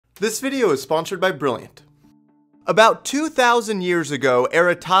This video is sponsored by Brilliant. About 2,000 years ago,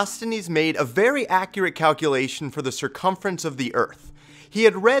 Eratosthenes made a very accurate calculation for the circumference of the Earth. He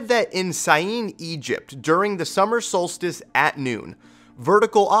had read that in Syene, Egypt, during the summer solstice at noon,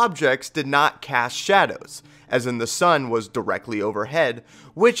 vertical objects did not cast shadows, as in the sun was directly overhead,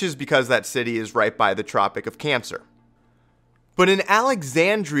 which is because that city is right by the Tropic of Cancer. But in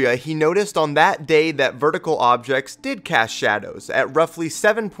Alexandria, he noticed on that day that vertical objects did cast shadows at roughly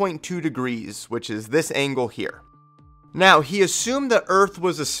 7.2 degrees, which is this angle here. Now, he assumed the Earth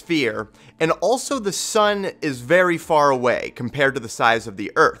was a sphere, and also the sun is very far away compared to the size of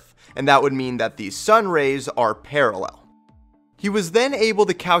the Earth, and that would mean that the sun rays are parallel. He was then able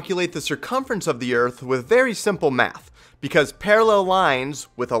to calculate the circumference of the Earth with very simple math, because parallel lines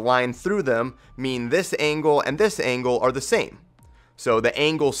with a line through them mean this angle and this angle are the same. So the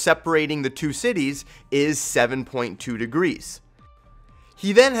angle separating the two cities is 7.2 degrees.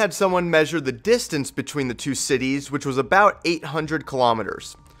 He then had someone measure the distance between the two cities, which was about 800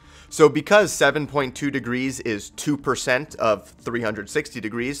 kilometers. So because 7.2 degrees is 2% of 360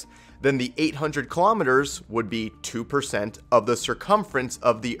 degrees, then the 800 kilometers would be 2% of the circumference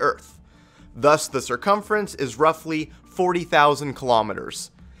of the Earth. Thus, the circumference is roughly 40,000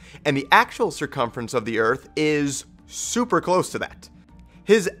 kilometers. And the actual circumference of the Earth is super close to that.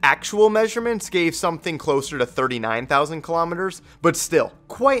 His actual measurements gave something closer to 39,000 kilometers, but still,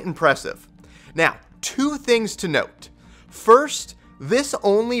 quite impressive. Now, two things to note. First, this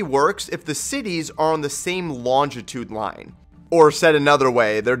only works if the cities are on the same longitude line. Or said another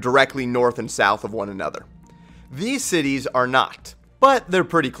way, they're directly north and south of one another. These cities are not, but they're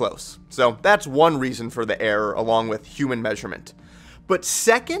pretty close. So that's one reason for the error along with human measurement. But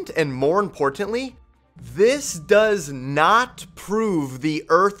second, and more importantly, this does not prove the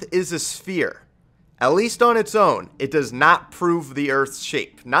Earth is a sphere. At least on its own, it does not prove the Earth's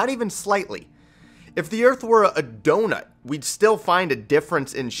shape, not even slightly. If the Earth were a donut, we'd still find a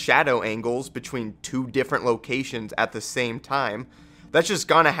difference in shadow angles between two different locations at the same time. That's just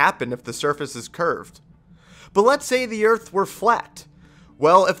gonna happen if the surface is curved. But let's say the Earth were flat.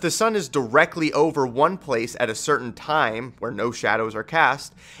 Well, if the sun is directly over one place at a certain time, where no shadows are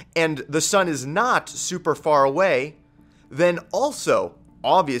cast, and the sun is not super far away, then also,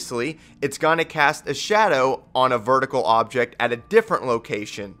 obviously, it's gonna cast a shadow on a vertical object at a different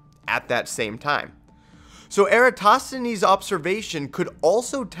location at that same time. So Eratosthenes' observation could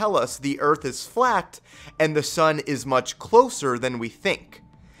also tell us the Earth is flat and the sun is much closer than we think.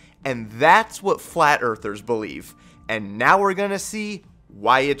 And that's what flat earthers believe. And now we're gonna see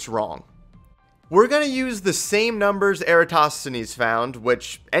why it's wrong. We're going to use the same numbers Eratosthenes found,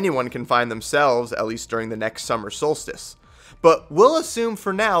 which anyone can find themselves, at least during the next summer solstice. But we'll assume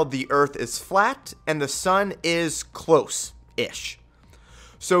for now the Earth is flat and the sun is close-ish.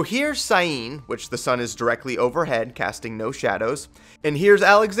 So here's Syene, which the sun is directly overhead, casting no shadows. And here's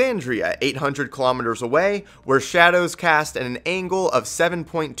Alexandria, 800 kilometers away, where shadows cast at an angle of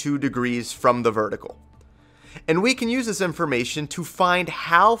 7.2 degrees from the vertical. And we can use this information to find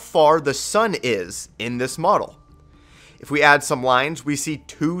how far the sun is in this model. If we add some lines, we see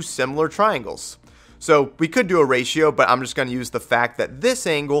two similar triangles. So we could do a ratio, but I'm just going to use the fact that this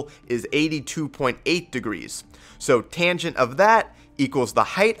angle is 82.8 degrees. So tangent of that equals the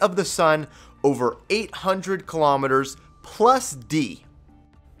height of the sun over 800 kilometers plus d.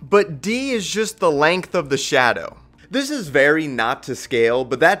 But d is just the length of the shadow. This is very not to scale,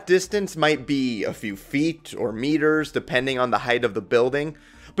 but that distance might be a few feet or meters depending on the height of the building,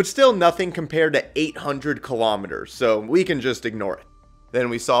 but still nothing compared to 800 kilometers, so we can just ignore it. Then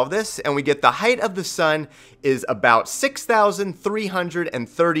we solve this and we get the height of the sun is about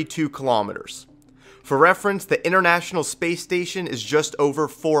 6,332 kilometers. For reference, the International Space Station is just over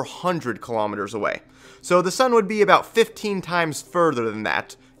 400 kilometers away, so the sun would be about 15 times further than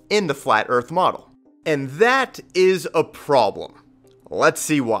that in the flat Earth model. And that is a problem. Let's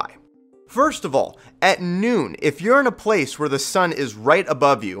see why. First of all, at noon, if you're in a place where the sun is right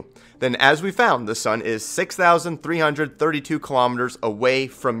above you, then as we found, the sun is 6,332 kilometers away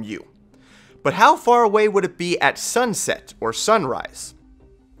from you. But how far away would it be at sunset or sunrise?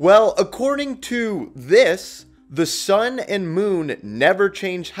 Well, according to this, the sun and moon never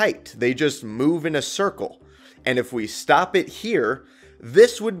change height. They just move in a circle. And if we stop it here,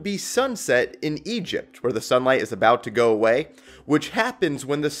 this would be sunset in Egypt, where the sunlight is about to go away, which happens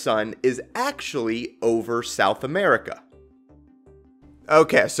when the sun is actually over South America.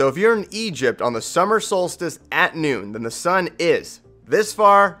 Okay, so if you're in Egypt on the summer solstice at noon, then the sun is this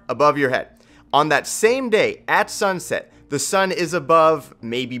far above your head. On that same day, at sunset, the sun is above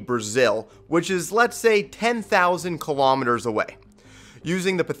maybe Brazil, which is, let's say, 10,000 kilometers away.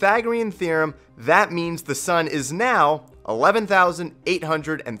 Using the Pythagorean theorem, that means the sun is now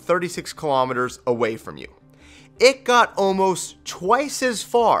 11,836 kilometers away from you. It got almost twice as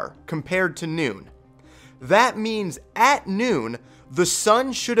far compared to noon. That means at noon, the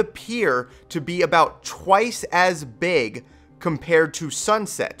sun should appear to be about twice as big compared to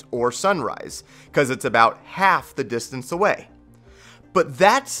sunset or sunrise, because it's about half the distance away. But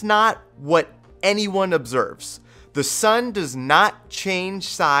that's not what anyone observes. The sun does not change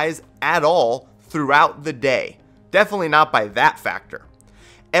size at all throughout the day. Definitely not by that factor.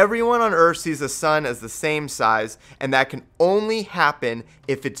 Everyone on Earth sees the sun as the same size, and that can only happen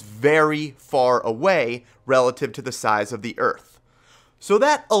if it's very far away relative to the size of the Earth. So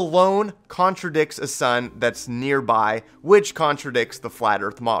that alone contradicts a sun that's nearby, which contradicts the flat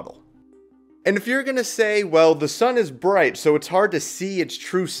Earth model. And if you're gonna say, well, the sun is bright, so it's hard to see its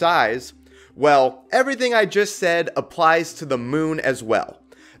true size, well, everything I just said applies to the moon as well.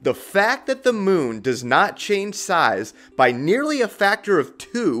 The fact that the moon does not change size by nearly a factor of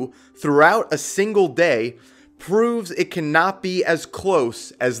 2 throughout a single day proves it cannot be as close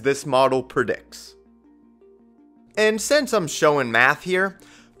as this model predicts. And since I'm showing math here,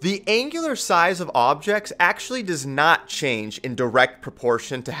 the angular size of objects actually does not change in direct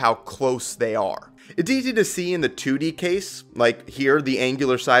proportion to how close they are. It's easy to see in the 2D case, like here the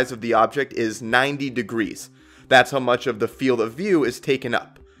angular size of the object is 90 degrees. That's how much of the field of view is taken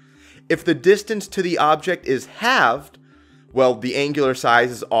up. If the distance to the object is halved, well, the angular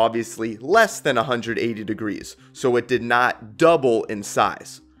size is obviously less than 180 degrees, so it did not double in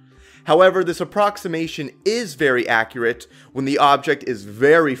size. However, this approximation is very accurate when the object is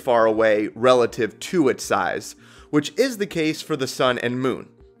very far away relative to its size, which is the case for the sun and moon.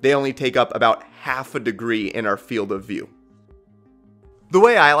 They only take up about half a degree in our field of view. The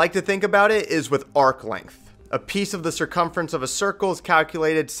way I like to think about it is with arc length. A piece of the circumference of a circle is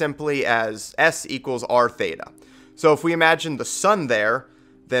calculated simply as s equals r theta. So if we imagine the sun there,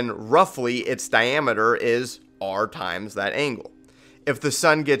 then roughly its diameter is r times that angle. If the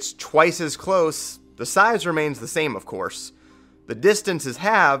sun gets twice as close, the size remains the same, of course. The distance is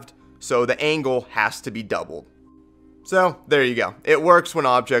halved, so the angle has to be doubled. So there you go. It works when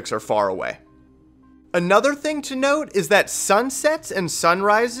objects are far away. Another thing to note is that sunsets and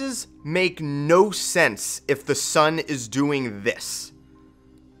sunrises make no sense if the sun is doing this.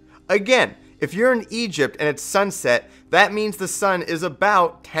 Again, if you're in Egypt and it's sunset, that means the sun is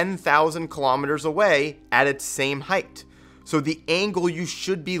about 10,000 kilometers away at its same height. So the angle you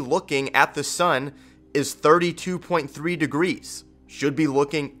should be looking at the sun is 32.3 degrees. Should be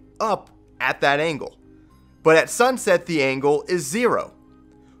looking up at that angle. But at sunset, the angle is 0.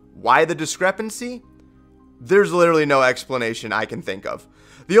 Why the discrepancy? There's literally no explanation I can think of.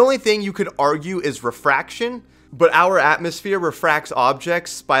 The only thing you could argue is refraction, but our atmosphere refracts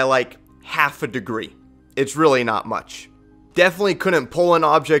objects by like half a degree. It's really not much. Definitely couldn't pull an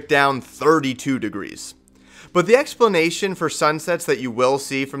object down 32 degrees. But the explanation for sunsets that you will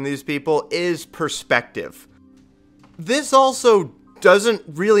see from these people is perspective. This also doesn't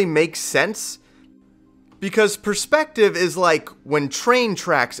really make sense, because perspective is like when train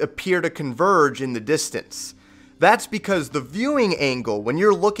tracks appear to converge in the distance. That's because the viewing angle when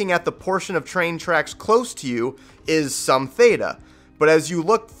you're looking at the portion of train tracks close to you is some theta. But as you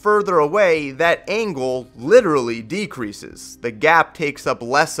look further away, that angle literally decreases. The gap takes up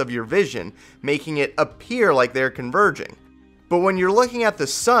less of your vision, making it appear like they're converging. But when you're looking at the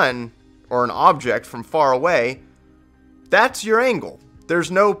sun, or an object from far away, that's your angle.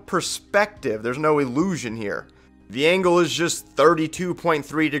 There's no perspective, there's no illusion here. The angle is just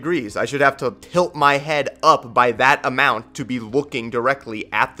 32.3 degrees. I should have to tilt my head up by that amount to be looking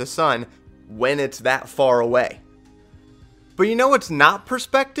directly at the sun when it's that far away. But you know what's not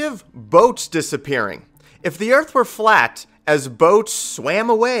perspective? Boats disappearing. If the Earth were flat, as boats swam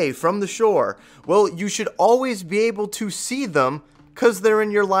away from the shore, well, you should always be able to see them because they're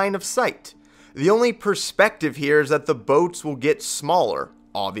in your line of sight. The only perspective here is that the boats will get smaller,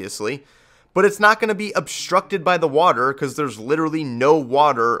 obviously, but it's not going to be obstructed by the water because there's literally no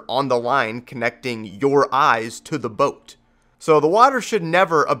water on the line connecting your eyes to the boat. So the water should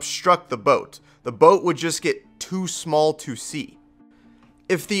never obstruct the boat. The boat would just get too small to see.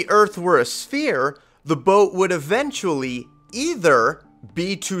 If the Earth were a sphere, the boat would eventually either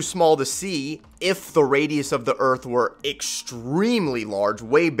be too small to see if the radius of the Earth were extremely large,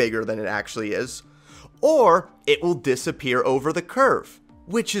 way bigger than it actually is, or it will disappear over the curve,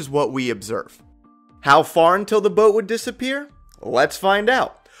 which is what we observe. How far until the boat would disappear? Let's find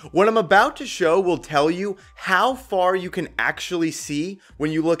out. What I'm about to show will tell you how far you can actually see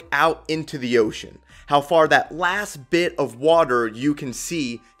when you look out into the ocean, how far that last bit of water you can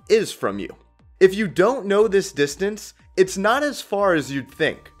see is from you. If you don't know this distance, it's not as far as you'd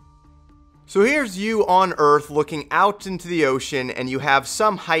think. So here's you on Earth looking out into the ocean, and you have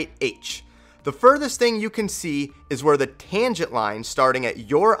some height h. The furthest thing you can see is where the tangent line starting at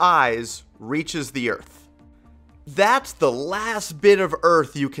your eyes reaches the Earth. That's the last bit of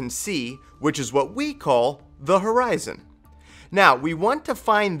Earth you can see, which is what we call the horizon. Now, we want to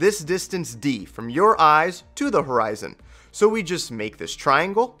find this distance d from your eyes to the horizon. So we just make this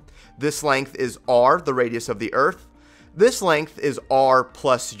triangle. This length is r, the radius of the Earth. This length is r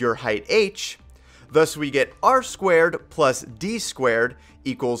plus your height h. Thus we get r squared plus d squared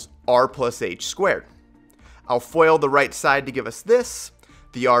equals r plus h squared. I'll FOIL the right side to give us this.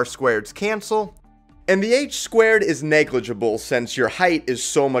 The r squareds cancel. And the h squared is negligible since your height is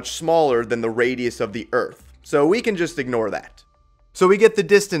so much smaller than the radius of the Earth. So we can just ignore that. So we get the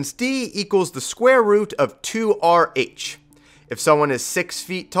distance d equals the square root of 2rh. If someone is 6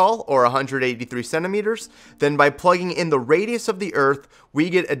 feet tall or 183 centimeters, then by plugging in the radius of the Earth, we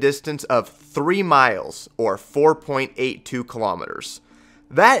get a distance of 3 miles or 4.82 kilometers.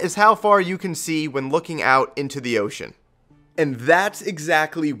 That is how far you can see when looking out into the ocean. And that's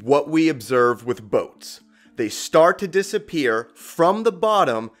exactly what we observe with boats. They start to disappear from the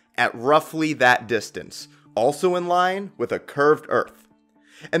bottom at roughly that distance, also in line with a curved Earth.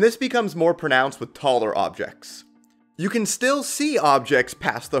 And this becomes more pronounced with taller objects. You can still see objects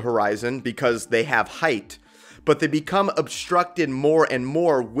past the horizon because they have height, but they become obstructed more and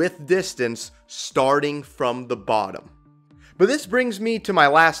more with distance starting from the bottom. But this brings me to my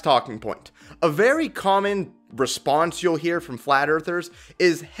last talking point. A very common response you'll hear from flat earthers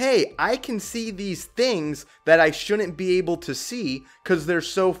is, hey, I can see these things that I shouldn't be able to see because they're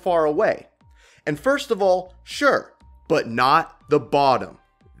so far away. And first of all, sure, but not the bottom.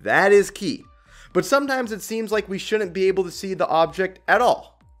 That is key. But sometimes it seems like we shouldn't be able to see the object at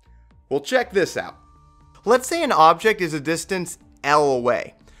all. Well, check this out. Let's say an object is a distance L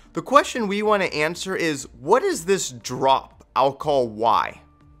away. The question we want to answer is, what is this drop I'll call Y?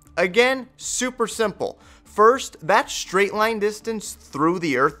 Again, super simple. First, that straight line distance through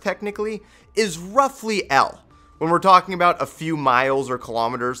the Earth technically is roughly L when we're talking about a few miles or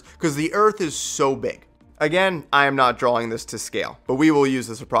kilometers because the Earth is so big. Again, I am not drawing this to scale, but we will use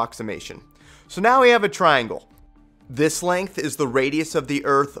this approximation. So now we have a triangle. This length is the radius of the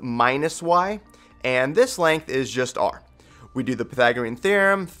Earth minus y, and this length is just r. We do the Pythagorean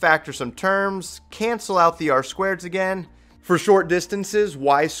theorem, factor some terms, cancel out the r squareds again. For short distances,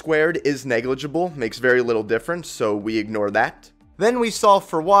 y squared is negligible, makes very little difference, so we ignore that. Then we solve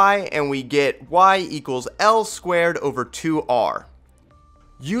for y, and we get y equals L squared over 2r.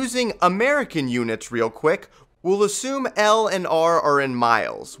 Using American units real quick, we'll assume L and R are in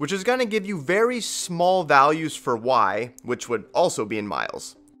miles, which is going to give you very small values for y, which would also be in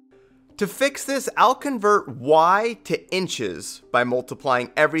miles. To fix this, I'll convert y to inches by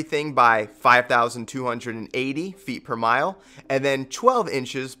multiplying everything by 5,280 feet per mile, and then 12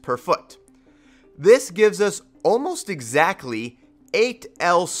 inches per foot. This gives us almost exactly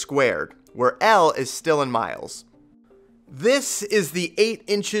 8L squared, where L is still in miles. This is the 8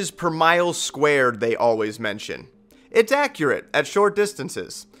 inches per mile squared they always mention. It's accurate at short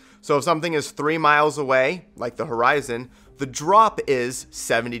distances. So if something is 3 miles away, like the horizon, the drop is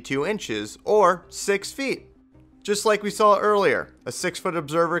 72 inches or 6 feet. Just like we saw earlier, a 6-foot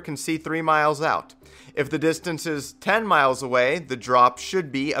observer can see 3 miles out. If the distance is 10 miles away, the drop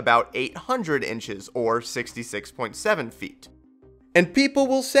should be about 800 inches or 66.7 feet. And people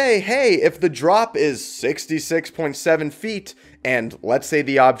will say, hey, if the drop is 66.7 feet, and let's say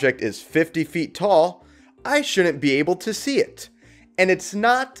the object is 50 feet tall, I shouldn't be able to see it. And it's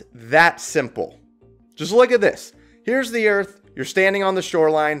not that simple. Just look at this. Here's the Earth, you're standing on the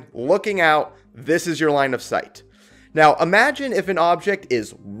shoreline, looking out, this is your line of sight. Now imagine if an object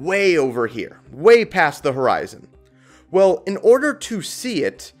is way over here, way past the horizon. Well, in order to see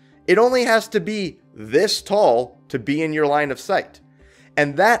it, it only has to be this tall to be in your line of sight.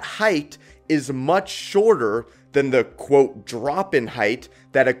 And that height is much shorter than the, quote, drop in height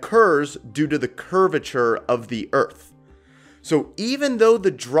that occurs due to the curvature of the Earth. So even though the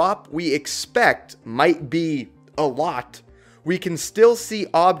drop we expect might be a lot, we can still see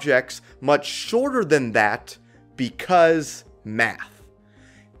objects much shorter than that because math.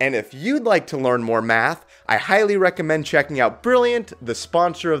 And if you'd like to learn more math, I highly recommend checking out Brilliant, the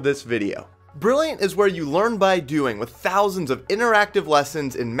sponsor of this video. Brilliant is where you learn by doing, with thousands of interactive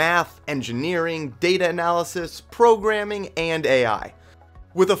lessons in math, engineering, data analysis, programming, and AI.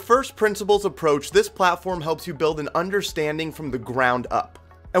 With a first principles approach, this platform helps you build an understanding from the ground up.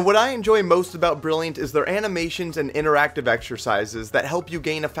 And what I enjoy most about Brilliant is their animations and interactive exercises that help you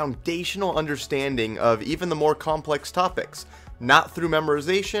gain a foundational understanding of even the more complex topics, not through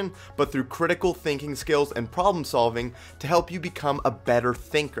memorization, but through critical thinking skills and problem solving to help you become a better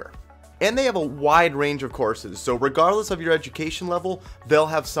thinker. And they have a wide range of courses, so regardless of your education level, they'll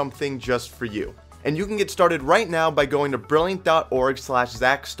have something just for you. And you can get started right now by going to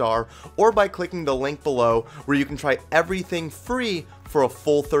brilliant.org/ZachStar or by clicking the link below where you can try everything free for a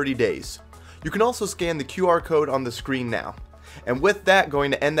full 30 days. You can also scan the QR code on the screen now. And with that, going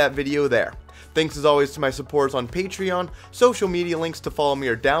to end that video there. Thanks as always to my supporters on Patreon. Social media links to follow me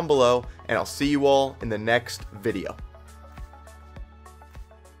are down below, and I'll see you all in the next video.